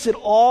amazed at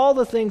all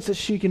the things that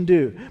she can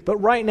do. But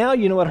right now,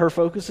 you know what her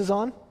focus is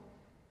on?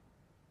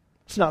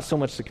 It's not so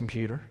much the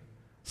computer.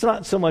 It's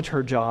not so much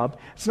her job.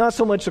 It's not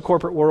so much the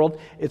corporate world.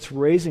 It's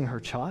raising her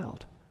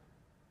child.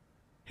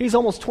 He's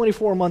almost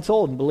 24 months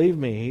old, and believe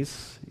me,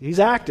 he's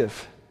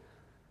active.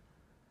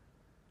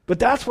 But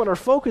that's what our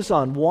focus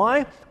on.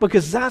 Why?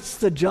 Because that's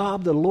the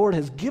job the Lord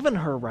has given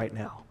her right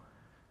now.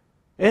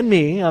 And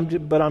me,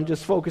 but I'm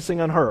just focusing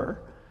on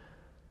her.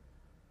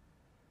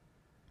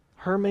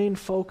 Her main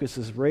focus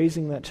is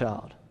raising that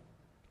child.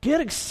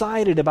 Get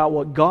excited about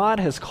what God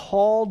has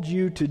called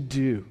you to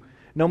do,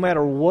 no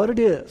matter what it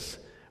is.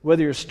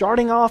 Whether you're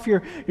starting off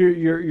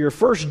your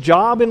first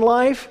job in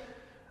life,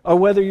 or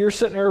whether you're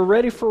sitting there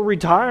ready for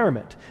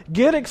retirement.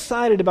 Get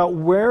excited about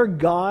where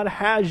God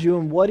has you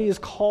and what He has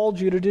called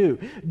you to do.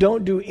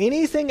 Don't do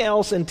anything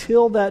else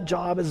until that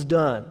job is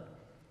done.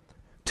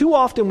 Too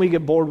often we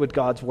get bored with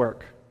God's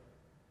work,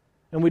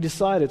 and we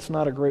decide it's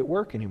not a great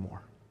work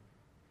anymore.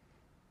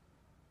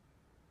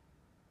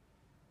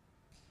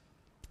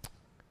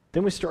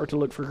 Then we start to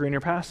look for greener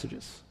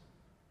passages.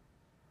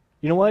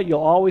 You know what? You'll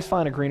always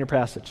find a greener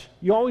passage.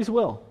 You always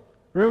will.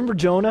 Remember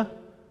Jonah?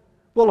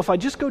 Well, if I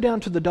just go down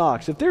to the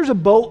docks, if there's a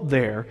boat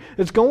there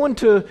that's going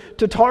to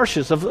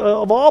Tarshish, of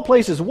all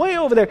places, way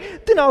over there,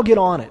 then I'll get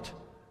on it.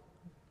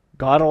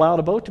 God allowed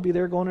a boat to be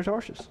there going to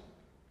Tarshish.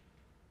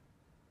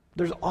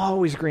 There's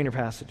always greener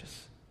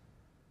passages.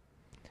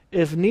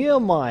 If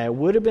Nehemiah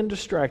would have been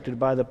distracted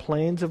by the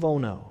plains of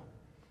Ono,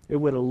 it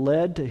would have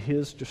led to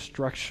his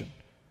destruction.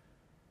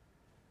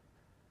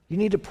 You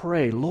need to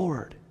pray,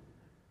 Lord,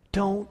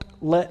 don't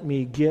let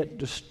me get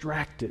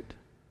distracted.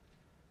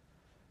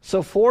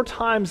 So 4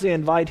 times they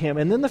invite him,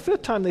 and then the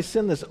 5th time they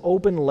send this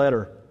open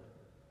letter.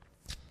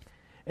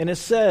 And it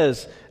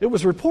says, it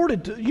was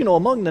reported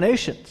among the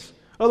nations.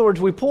 In other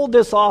words, we pulled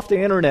this off the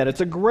internet.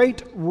 It's a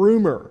great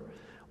rumor.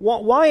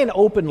 Why an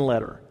open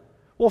letter?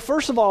 Well,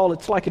 first of all,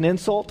 it's like an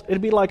insult.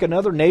 It'd be like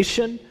another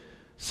nation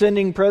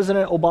sending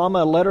President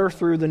Obama a letter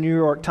through the New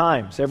York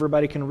Times.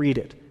 Everybody can read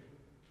it.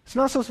 It's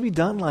not supposed to be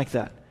done like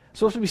that. It's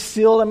supposed to be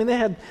sealed. I mean, they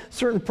had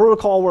certain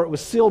protocol where it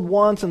was sealed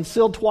once and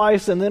sealed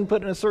twice and then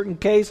put in a certain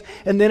case,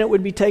 and then it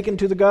would be taken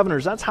to the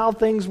governors. That's how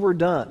things were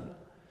done.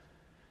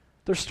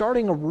 They're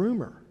starting a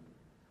rumor.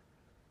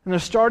 And they're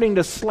starting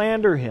to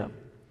slander him.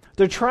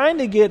 They're trying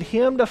to get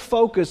him to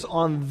focus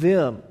on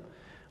them.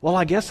 Well,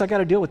 I guess I got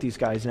to deal with these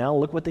guys now.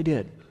 Look what they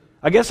did.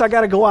 I guess I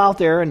got to go out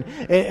there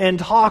and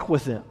talk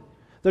with them.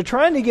 They're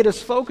trying to get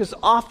his focus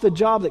off the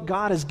job that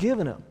God has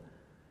given him.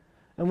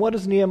 And what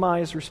is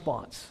Nehemiah's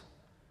response?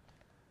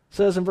 It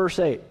says in verse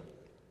 8,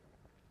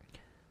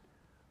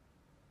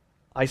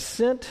 I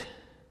sent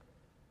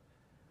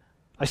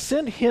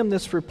him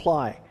this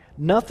reply.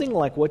 Nothing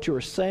like what you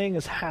are saying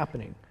is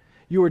happening.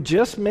 You are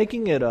just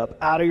making it up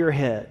out of your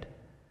head.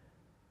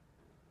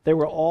 They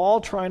were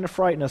all trying to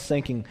frighten us,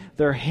 thinking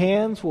their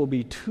hands will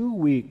be too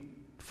weak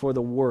for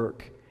the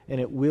work, and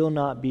it will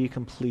not be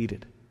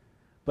completed.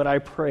 But I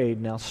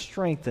prayed, now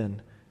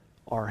strengthen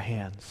our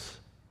hands.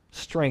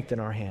 Strengthen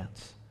our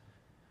hands.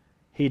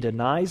 He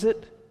denies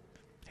it.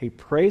 He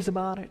prays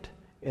about it,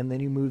 and then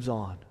he moves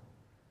on.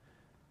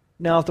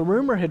 Now, if the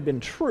rumor had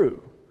been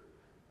true,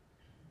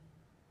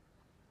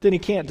 then he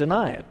can't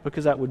deny it,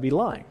 because that would be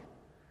lying.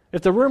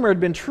 If the rumor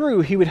had been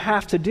true, he would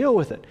have to deal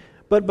with it.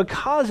 But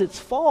because it's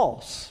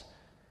false,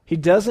 he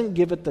doesn't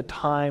give it the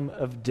time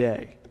of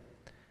day.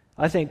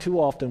 I think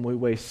too often we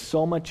waste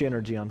so much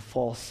energy on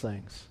false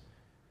things.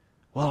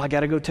 Well, I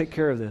got to go take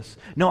care of this.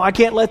 No, I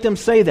can't let them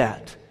say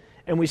that.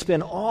 And we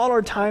spend all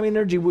our time and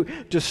energy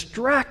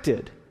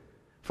distracted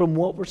from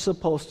what we're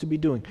supposed to be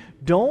doing.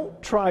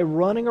 Don't try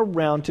running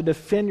around to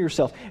defend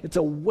yourself. It's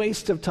a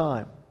waste of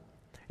time.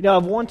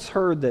 I've once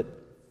heard that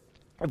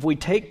if we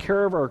take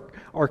care of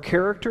our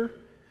character,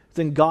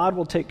 then God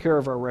will take care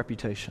of our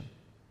reputation.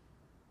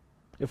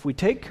 If we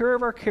take care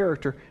of our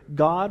character,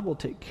 God will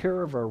take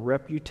care of our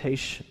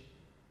reputation.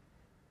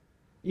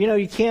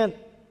 You can't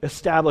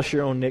establish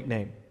your own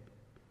nickname.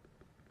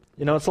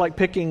 It's like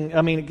picking,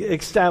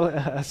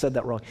 I said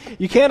that wrong.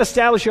 You can't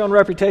establish your own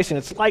reputation.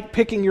 It's like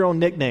picking your own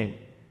nickname.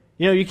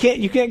 You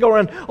can't go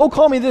around, oh,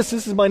 call me this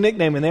is my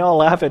nickname, and they all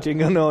laugh at you and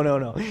go,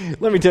 no.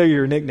 Let me tell you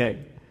your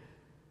nickname.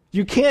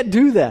 You can't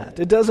do that.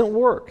 It doesn't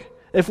work.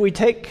 If we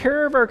take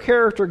care of our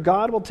character,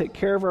 God will take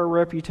care of our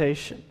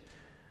reputation.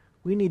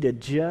 We need to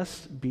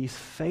just be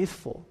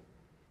faithful.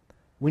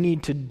 We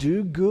need to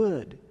do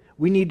good.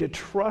 We need to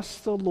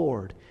trust the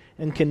Lord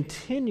and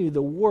continue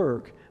the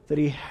work that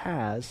He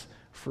has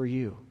for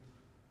you.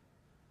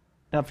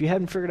 Now, if you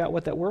haven't figured out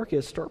what that work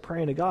is, start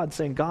praying to God,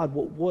 saying, God,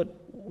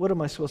 what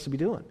am I supposed to be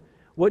doing?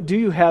 What do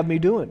you have me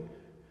doing?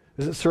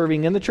 Is it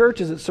serving in the church?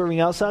 Is it serving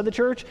outside the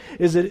church?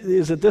 Is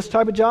it this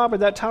type of job or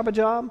that type of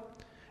job?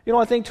 You know,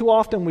 I think too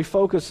often we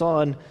focus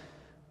on,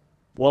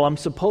 well, I'm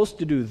supposed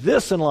to do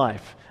this in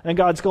life. And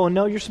God's going,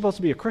 no, you're supposed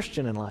to be a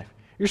Christian in life.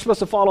 You're supposed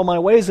to follow my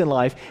ways in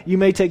life. You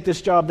may take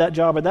this job, or that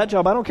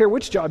job. I don't care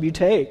which job you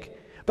take.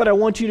 But I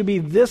want you to be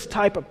this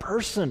type of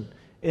person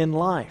in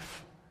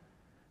life.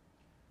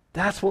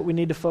 That's what we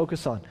need to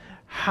focus on.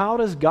 How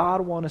does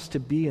God want us to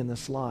be in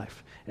this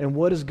life? And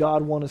what does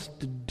God want us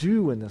to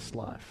do in this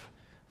life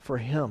for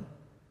Him?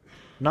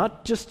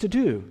 Not just to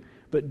do,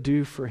 but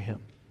do for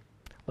Him.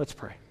 Let's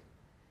pray.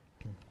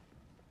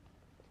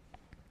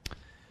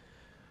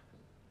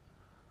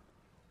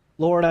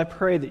 Lord, I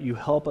pray that you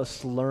help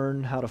us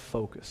learn how to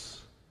focus.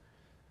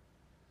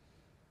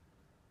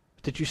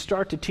 That you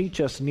start to teach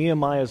us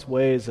Nehemiah's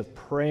ways of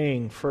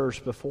praying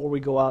first before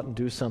we go out and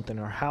do something,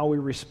 or how we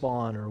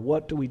respond, or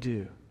what do we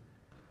do.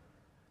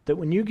 That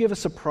when you give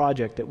us a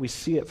project, that we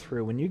see it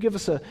through. When you give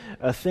us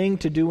a thing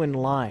to do in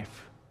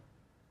life,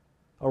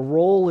 a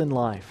role in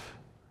life,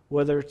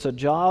 whether it's a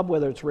job,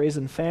 whether it's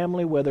raising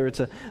family, whether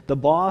it's the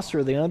boss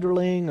or the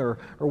underling, or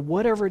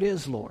whatever it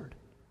is, Lord,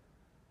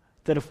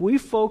 that if we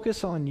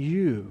focus on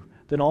you,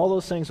 then all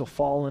those things will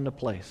fall into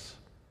place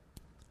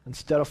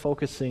instead of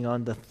focusing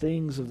on the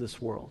things of this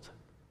world.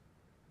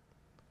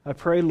 I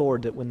pray,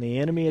 Lord, that when the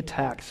enemy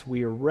attacks,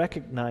 we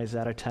recognize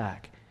that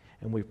attack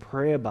and we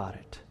pray about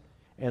it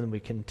and we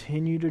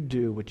continue to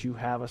do what you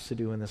have us to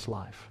do in this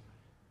life.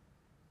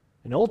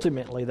 And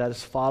ultimately, that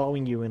is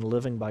following you and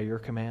living by your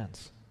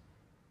commands.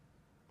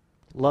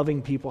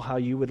 Loving people how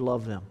you would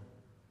love them.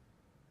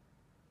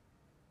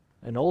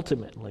 And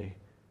ultimately,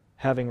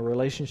 having a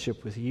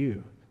relationship with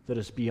you that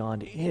is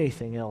beyond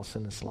anything else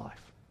in this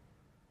life.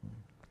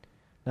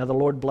 Now the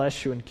Lord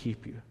bless you and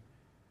keep you.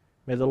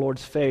 May the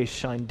Lord's face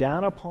shine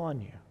down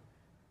upon you.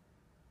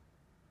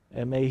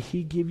 And may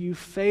He give you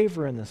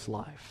favor in this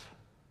life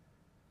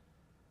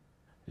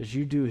as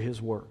you do His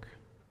work.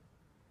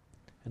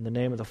 In the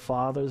name of the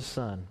Father, the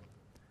Son,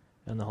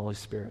 and the Holy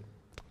Spirit.